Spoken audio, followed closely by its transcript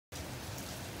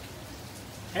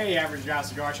Hey, Average Guy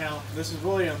Cigar Channel. This is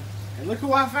William, and look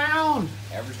who I found!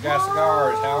 Average Guy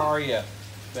Cigars, how are you?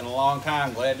 It's been a long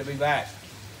time, glad to be back.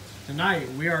 Tonight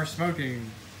we are smoking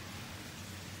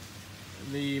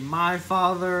the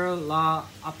Father La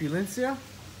Opulencia.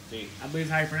 See, I believe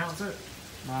is how you pronounce it.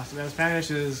 My Spanish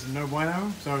is no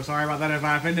bueno, so sorry about that if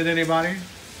I offended anybody.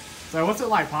 So what's it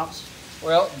like, Pops?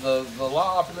 well, the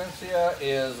La Opulencia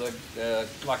is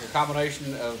like a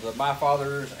combination of the My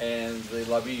Father's and the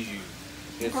La Bijou.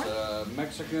 It's a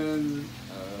Mexican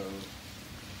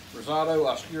Rosado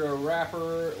Oscuro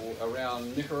wrapper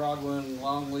around Nicaraguan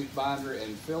longleaf binder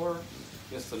and filler.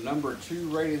 It's the number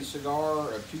 2 rated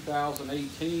cigar of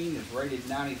 2018. It's rated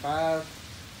 95.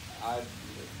 I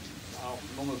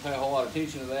don't normally pay a whole lot of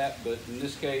attention to that, but in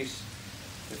this case,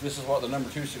 if this is what the number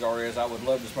 2 cigar is, I would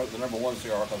love to smoke the number 1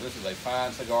 cigar because this is a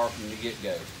fine cigar from the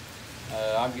get-go.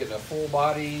 I'm getting a full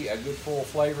body, a good full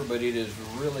flavor, but it is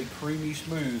really creamy,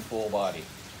 smooth full body.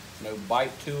 No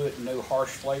bite to it, no harsh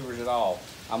flavors at all.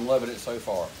 I'm loving it so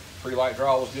far. Pre-light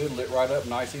draw was good, lit right up,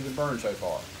 nice even burn so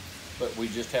far. But we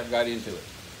just haven't got into it.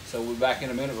 So we'll be back in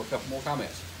a minute with a couple more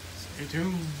comments. Stay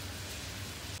tuned.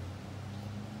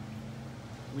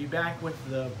 We back with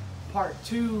the part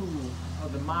 2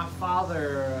 of the My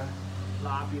Father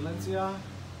La Opulencia.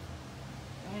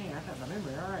 Dang, I got my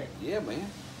memory, alright. Yeah, man.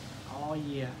 Oh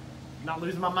yeah. Not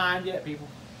losing my mind yet, people.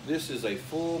 This is a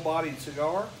full-bodied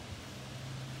cigar,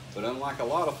 but unlike a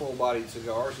lot of full-bodied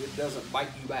cigars, it doesn't bite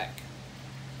you back.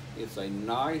 It's a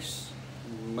nice,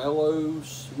 mellow,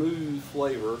 smooth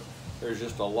flavor. There's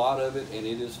just a lot of it, and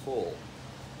it is full.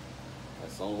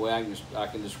 That's the only way I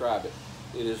can describe it.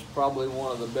 It is probably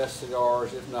one of the best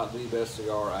cigars, if not the best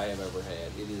cigar I have ever had.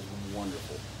 It is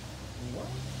wonderful. What?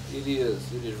 It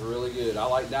is. It is really good. I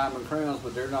like Diamond Crowns,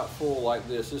 but they're not full like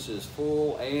this. This is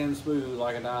full and smooth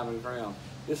like a Diamond Crown.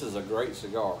 This is a great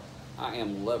cigar. I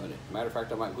am loving it. Matter of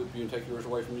fact, I might whip you and take yours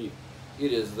away from you.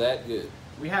 It is that good.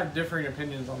 We have differing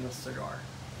opinions on this cigar.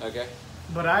 Okay?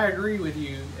 But I agree with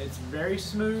you. It's very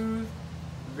smooth,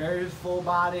 very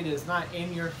full-bodied. It's not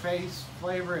in-your-face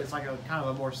flavor. It's like a kind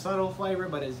of a more subtle flavor,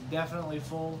 but it's definitely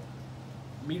full,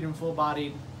 medium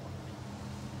full-bodied.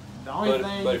 The only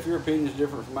thing. But if your opinion is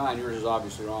different from mine, yours is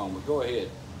obviously wrong. But go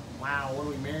ahead. Wow, what are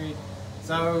we married?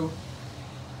 So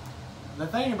the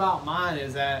thing about mine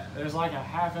is that there's like a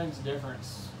 ½ inch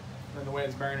difference in the way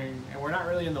it's burning, and we're not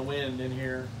really in the wind in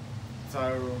here,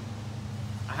 so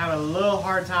I have a little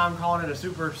hard time calling it a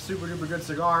super duper good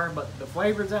cigar. But the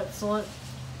flavor's excellent,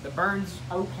 the burn's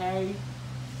okay.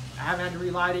 I haven't had to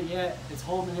relight it yet. It's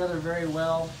holding together very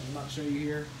well. I'm not show you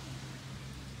here.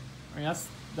 I mean,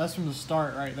 that's from the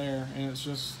start right there, and it's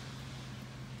just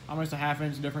almost a ½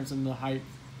 inch difference in the height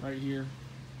right here.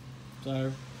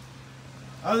 So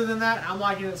other than that, I'm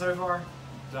liking it so far.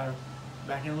 So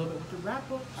back in a little bit with the wrap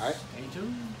up. All right. Stay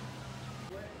tuned.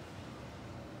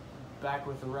 Back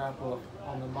with the wrap up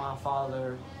on the My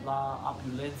Father La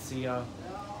Opulencia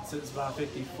since by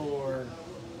 54.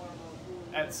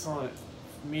 Excellent.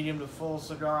 Medium to full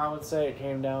cigar, I would say. It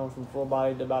came down from full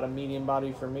body to about a medium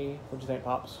body for me. What do you think,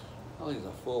 Pops? I think it's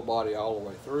a full body all the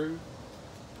way through.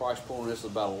 Price point on this is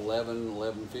about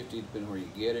 $11.50, depending where you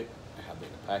get it, and how big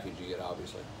a package you get,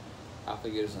 obviously. I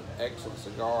think it is an excellent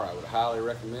cigar. I would highly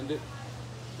recommend it.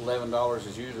 $11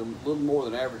 is usually a little more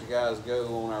than average guys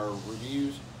go on our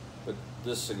reviews, but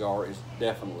this cigar is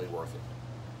definitely worth it.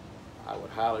 I would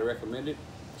highly recommend it.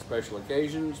 Special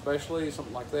occasion, especially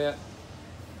something like that.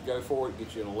 Go for it.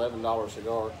 Get you an $11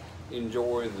 cigar.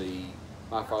 Enjoy the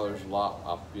My Father's La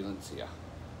Opulencia.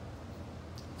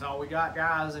 That's all we got,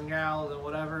 guys and gals and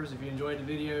whatevers. If you enjoyed the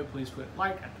video, please click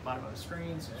like at the bottom of the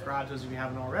screen. Subscribe to us if you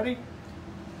haven't already.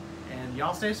 And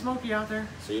y'all stay smoky out there.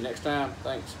 See you next time.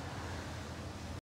 Thanks.